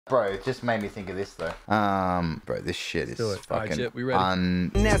Bro, it just made me think of this though. Bro, this shit is fucking Chip, we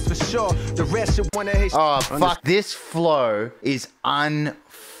ready? That's for sure. The rest you wanna hate. Oh fuck, this flow is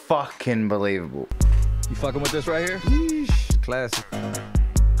unfucking believable. You fucking with this right here? Yeesh, classic.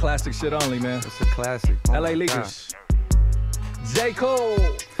 Classic shit only, man. It's a classic. Oh LA Leakers. J. Cole.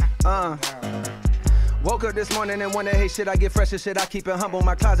 Woke up this morning and wanna hate shit. I get fresh as shit. I keep it humble.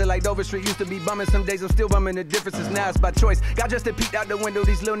 My closet like Dover Street used to be bumming. Some days I'm still bumming. The difference is now it's by choice. Got just a peek out the window.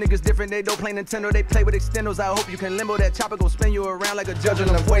 These little niggas different. They don't play Nintendo. They play with extendos. I hope you can limbo. That chopper gon' spin you around like a judge on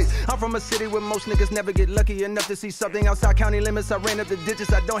a voice. I'm from a city where most niggas never get lucky enough to see something outside county limits. I ran up the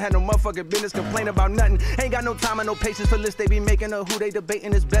ditches. I don't have no motherfucking business. Complain about nothing. Ain't got no time and no patience for lists they be making. Or who they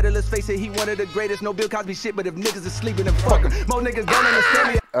debating is better. Let's face it. He one of the greatest. No Bill Cosby shit. But if niggas is sleeping, then fuck 'em. Most niggas don't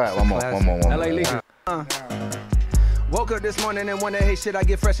understand me. Alright, one more. LA Leakers. Woke up this morning and wanna hate shit. I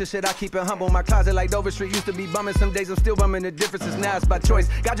get fresh as shit. I keep it humble. My closet like Dover Street used to be bumming. Some days I'm still bumming. The difference is now it's by choice.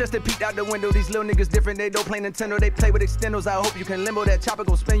 Got just a peek out the window. These little niggas different. They don't play Nintendo. They play with extendos. I hope you can limbo. That chopper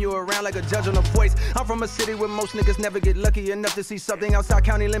gon' spin you around like a judge on a voice. I'm from a city where most niggas never get lucky enough to see something outside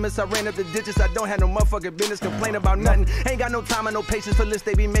county limits. I ran up the ditches. I don't have no motherfucking business. Complain about nothing. Ain't got no time and no patience for lists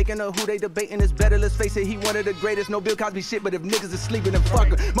they be making. Or who they debating is better. Let's face it. He one of the greatest. No Bill Cosby shit. But if niggas is sleeping, then fuck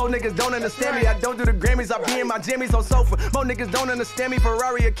 'em. Most niggas don't understand me. I don't do the Grammys. I be in my jammies on sofa. Most niggas don't understand me.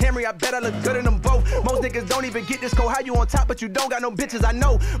 Ferrari or Camry, I bet I look good in them both. Most niggas don't even get this cold. How you on top but you don't got no bitches? I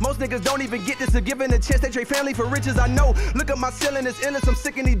know. Most niggas don't even get this. To giving a chance, they trade family for riches. I know. Look at my ceiling, it's endless. I'm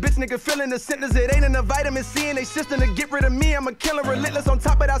sick of these bitch niggas feeling the sentence. It ain't in the vitamin C and they system to get rid of me. I'm a killer, relentless. On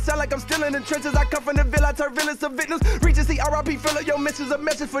top of that, I sound like I'm still in the trenches. I come from the villa, I turn villains to victims. Reaches the RIP filler. Yo, missions a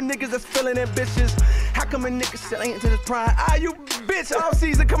message for niggas that's feeling ambitious. How come a nigga still ain't to this pride? Ah, you bitch. All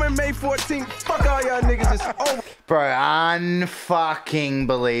season coming May 14th. Fuck all y'all niggas. It's over. Bro, unfucking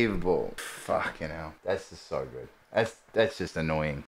believable. Fucking hell. That's just so good. That's just annoying.